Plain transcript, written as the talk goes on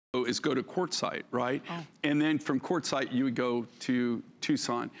is go to Quartzsite, right? Oh. And then from Quartzsite, you would go to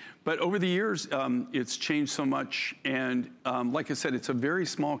Tucson. But over the years, it's changed so much. And like I said, it's a very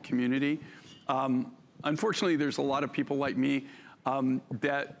small community. Unfortunately, there's a lot of people like me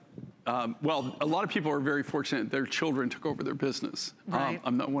well, a lot of people are very fortunate their children took over their business. Right.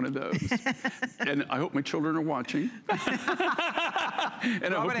 I'm not one of those. And I hope my children are watching.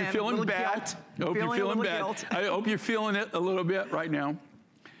 And I hope you're feeling bad. I hope you're feeling bad. I hope you're feeling it a little bit right now.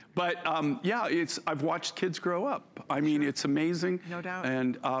 But yeah, I've watched kids grow up. I mean, it's amazing. No doubt.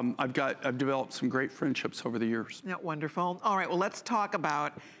 And I've developed some great friendships over the years. Yeah, wonderful. All right, well, let's talk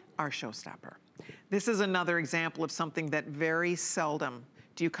about our showstopper. This is another example of something that very seldom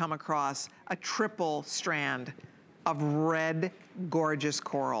do you come across, a triple strand of red, gorgeous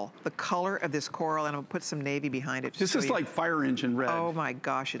coral. The color of this coral, and I'll put some navy behind it. This is like fire engine red. Oh my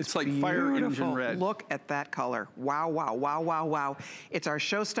gosh, it's like beautiful. Fire engine red. Look at that color. Wow, wow, wow, wow, wow. It's our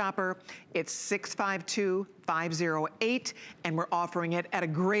showstopper. It's 652-508, and we're offering it at a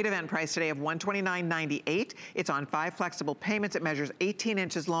great event price today of $129.98. It's on 5 flexible payments. It measures 18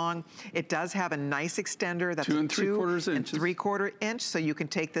 inches long. It does have a nice extender. That's 2 3/4 inches. 3/4 inch, so you can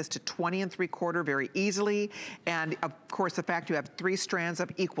take this to 20 3/4 very easily. And of course, the fact you have 3 strands of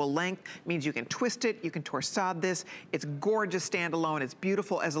equal length means you can twist it, you can torsade this. It's gorgeous standalone. It's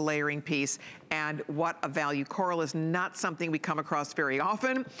beautiful as a layering piece. And what a value. Coral is not something we come across very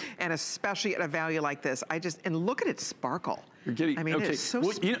often, and especially at a value like this. And look at it sparkle. You're getting, I mean, okay. it is so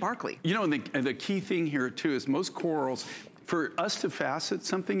sparkly. You know, and the key thing here too is most corals, for us to facet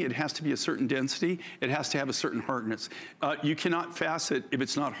something, it has to be a certain density. It has to have a certain hardness. You cannot facet if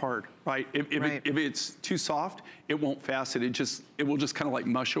it's not hard, right? If it's too soft, it won't facet. It will just kind of like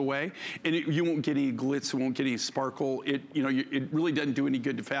mush away, and you won't get any glitz. It won't get any sparkle. It really doesn't do any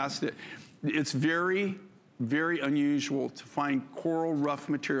good to facet it. It's very, very unusual to find coral rough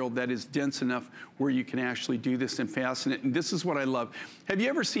material that is dense enough where you can actually do this and fasten it. And this is what I love. Have you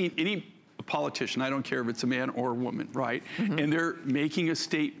ever seen any politician, I don't care if it's a man or a woman, right? Mm-hmm. And they're making a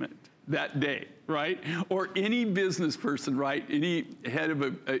statement that day, right? Or any business person, right? Any head of a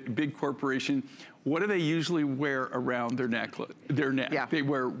big corporation, what do they usually wear around their neck? Yeah. They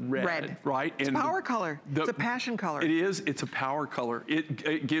wear red, right? It's a power color. It's a passion color. It is. It's a power color.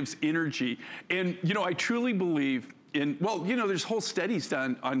 It gives energy. And, you know, I truly believe well, you know, there's whole studies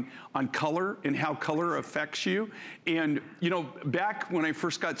done on color and how color affects you. And, you know, back when I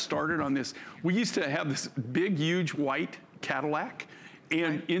first got started on this, we used to have this big, huge white Cadillac.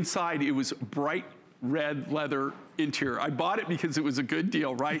 And inside it was bright red leather interior. I bought it because it was a good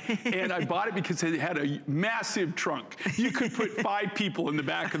deal, right? And I bought it because it had a massive trunk. You could put 5 people in the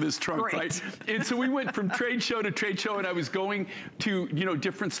back of this trunk, right? And so we went from trade show to trade show, and I was going to, you know,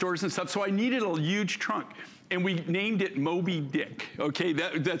 different stores and stuff. So I needed a huge trunk. And we named it Moby Dick, okay?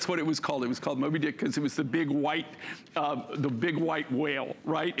 That's what it was called. It was called Moby Dick because it was the big white whale,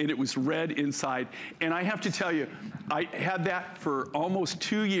 right? And it was red inside. And I have to tell you, I had that for almost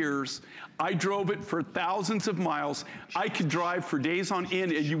 2 years. I drove it for thousands of miles. I could drive for days on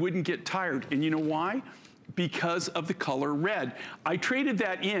end and you wouldn't get tired. And you know why? Because of the color red. I traded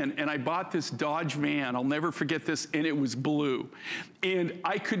that in and I bought this Dodge van, I'll never forget this, and it was blue. And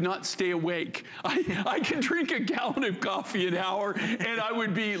I could not stay awake. I could drink a gallon of coffee an hour and I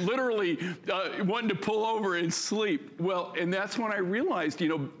would be literally wanting to pull over and sleep. Well, and that's when I realized,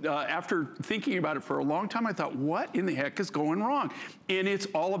 you know, after thinking about it for a long time, I thought, what in the heck is going wrong? And it's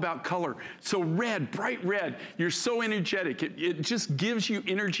all about color. So red, bright red, you're so energetic. It just gives you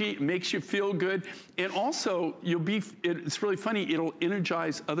energy, it makes you feel good. And also, it's really funny, it'll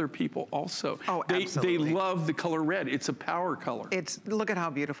energize other people also. Oh, absolutely. They love the color red. It's a power color. Look at how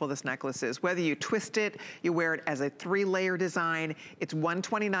beautiful this necklace is. Whether you twist it, you wear it as a 3-layer design, it's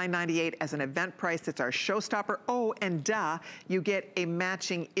 $129.98 as an event price. It's our showstopper. Oh, and you get a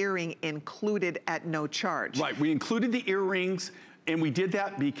matching earring included at no charge. Right, we included the earrings. And we did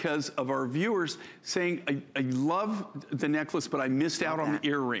that because of our viewers saying, I love the necklace, but I missed out on the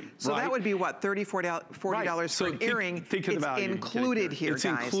earring. So that would be what, $30, $40 for an earring. Think of the value. It's included here, guys.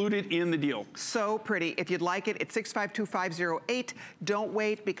 It's included in the deal. So pretty. If you'd like it, it's 652-508. Don't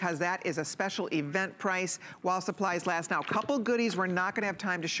wait, because that is a special event price while supplies last. Now, a couple goodies we're not going to have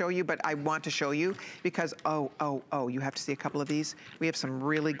time to show you, but I want to show you because, oh, you have to see a couple of these. We have some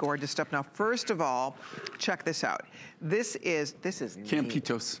really gorgeous stuff. Now, first of all, check this out. This is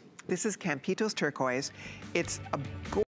Campitos. This is Campitos turquoise. It's a